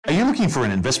looking for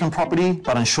an investment property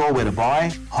but unsure where to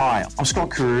buy? Hi, I'm Scott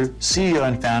Kuru, CEO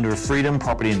and founder of Freedom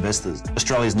Property Investors,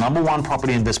 Australia's #1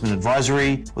 property investment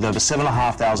advisory with over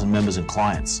 7,500 members and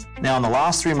clients. Now, in the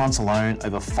last 3 months alone,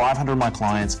 over 500 of my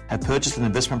clients have purchased an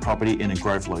investment property in a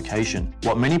growth location.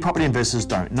 What many property investors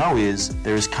don't know is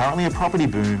there is currently a property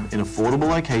boom in affordable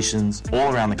locations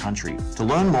all around the country. To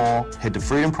learn more, head to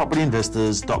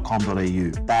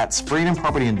freedompropertyinvestors.com.au. That's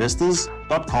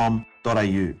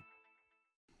freedompropertyinvestors.com.au.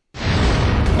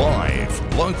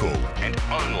 Live, local, and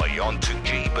only on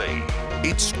 2GB.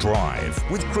 It's Drive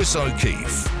with Chris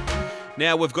O'Keefe.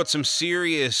 Now, we've got some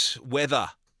serious weather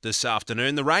this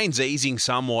afternoon. The rain's easing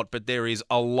somewhat, but there is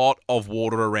a lot of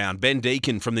water around. Ben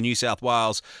Deacon from the New South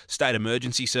Wales State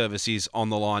Emergency Service is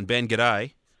on the line. Ben,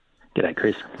 g'day. G'day,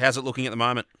 Chris. How's it looking at the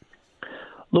moment?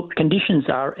 Look, conditions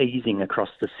are easing across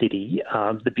the city.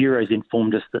 The Bureau's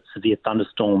informed us that severe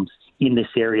thunderstorms in this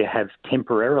area have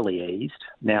temporarily eased.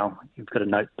 Now, you've got to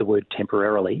note the word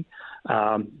temporarily,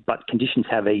 but conditions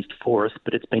have eased for us,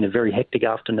 but it's been a very hectic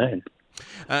afternoon.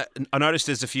 I noticed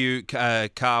there's a few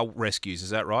car rescues,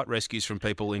 is that right? Rescues from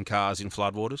people in cars in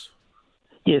floodwaters?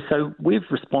 Yeah, so we've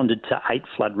responded to 8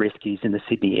 flood rescues in the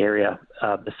Sydney area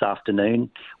this afternoon.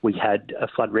 We had a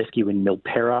flood rescue in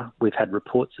Milperra. We've had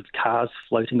reports of cars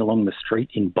floating along the street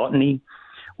in Botany.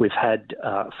 We've had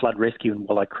a flood rescue in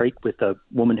Wallow Creek with a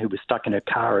woman who was stuck in her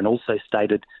car and also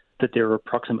stated that there were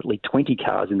approximately 20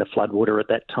 cars in the floodwater at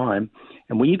that time.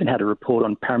 And we even had a report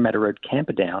on Parramatta Road,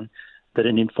 Camperdown, that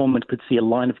an informant could see a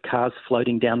line of cars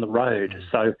floating down the road.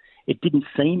 So it didn't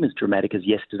seem as dramatic as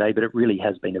yesterday, but it really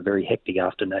has been a very hectic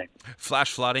afternoon.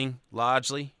 Flash flooding,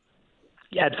 largely?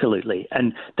 Yeah, absolutely.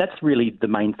 And that's really the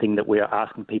main thing that we're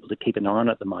asking people to keep an eye on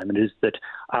at the moment, is that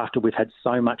after we've had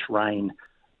so much rain,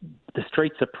 the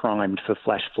streets are primed for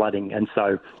flash flooding. And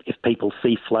so if people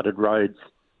see flooded roads,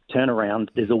 turn around,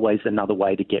 there's always another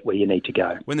way to get where you need to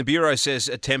go. When the Bureau says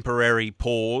a temporary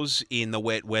pause in the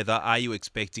wet weather, are you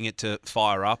expecting it to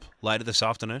fire up later this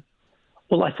afternoon?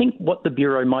 Well, I think what the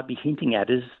Bureau might be hinting at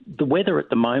is the weather at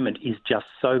the moment is just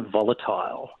so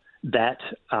volatile that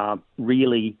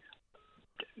really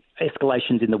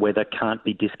escalations in the weather can't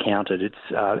be discounted.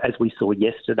 It's as we saw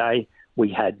yesterday, we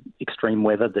had extreme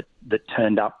weather that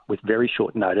turned up with very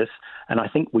short notice, and I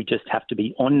think we just have to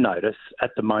be on notice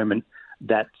at the moment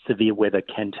that severe weather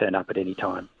can turn up at any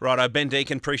time. Righto, Ben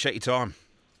Deacon, appreciate your time.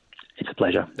 It's a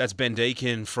pleasure. That's Ben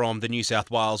Deacon from the New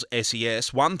South Wales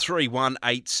SES.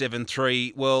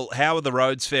 131873. Well, how are the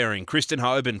roads faring? Kristen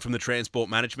Hoban from the Transport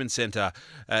Management Centre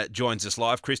joins us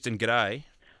live. Kristen, g'day.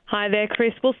 Hi there,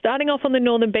 Chris. Well, starting off on the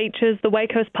Northern Beaches, the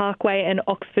Wakehurst Parkway and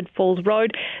Oxford Falls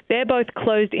Road, they're both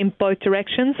closed in both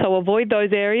directions, so avoid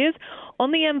those areas.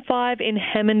 On the M5 in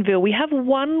Hammondville, we have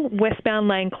one westbound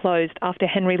lane closed after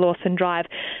Henry Lawson Drive.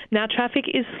 Now, traffic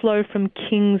is slow from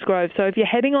Kingsgrove, so if you're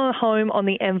heading on home on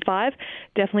the M5,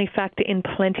 definitely factor in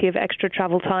plenty of extra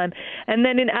travel time. And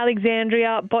then in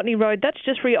Alexandria, Botany Road, that's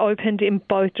just reopened in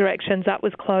both directions. That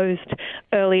was closed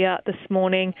earlier this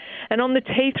morning. And on the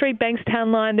T3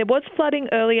 Bankstown line, there was flooding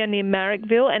earlier near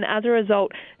Marrickville, and as a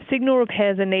result, signal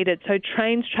repairs are needed. So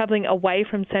trains travelling away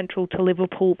from Central to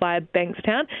Liverpool via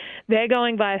Bankstown, they're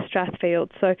going via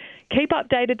Strathfield. So keep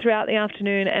updated throughout the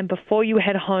afternoon, and before you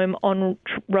head home on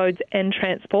roads and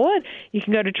transport, you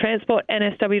can go to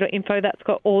transportnsw.info. That's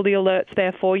got all the alerts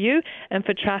there for you. And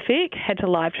for traffic, head to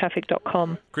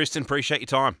livetraffic.com. Kristen, appreciate your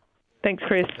time. Thanks,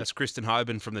 Chris. That's Kristen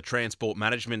Hoban from the Transport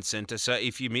Management Centre. So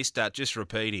if you missed that, just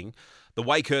repeating, the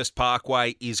Wakehurst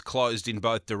Parkway is closed in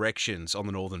both directions on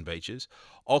the Northern Beaches.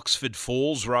 Oxford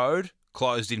Falls Road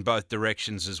closed in both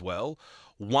directions as well.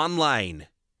 One lane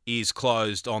is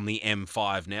closed on the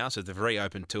M5 now, so they've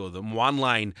reopened 2 of them. One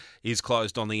lane is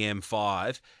closed on the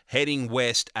M5, heading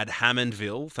west at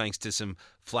Hammondville, thanks to some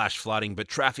flash flooding, but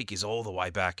traffic is all the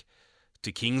way back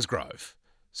to Kingsgrove.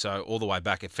 So all the way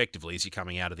back effectively as you're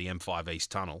coming out of the M5 East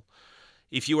Tunnel.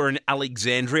 If you are in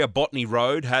Alexandria, Botany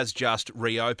Road has just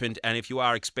reopened, and if you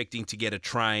are expecting to get a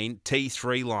train,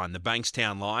 T3 line, the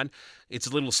Bankstown line, it's a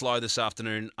little slow this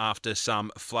afternoon after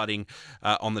some flooding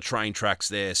on the train tracks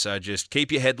there. So just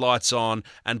keep your headlights on,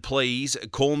 and please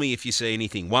call me if you see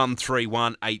anything.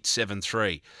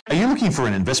 131873. Are you looking for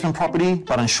an investment property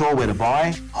but unsure where to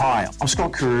buy? Hi, I'm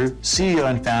Scott Kuru, CEO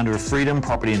and founder of Freedom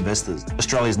Property Investors,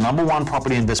 Australia's #1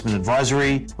 property investment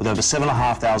advisory with over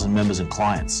 7,500 members and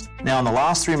clients. Now, in the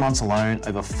last 3 months alone,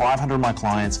 over 500 of my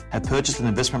clients have purchased an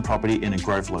investment property in a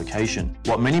growth location.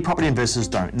 What many property investors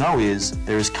don't know is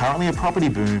there is currently a property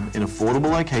boom in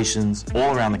affordable locations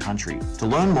all around the country. To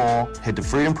learn more, head to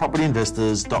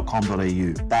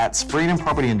freedompropertyinvestors.com.au. That's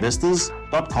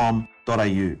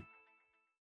freedompropertyinvestors.com.au.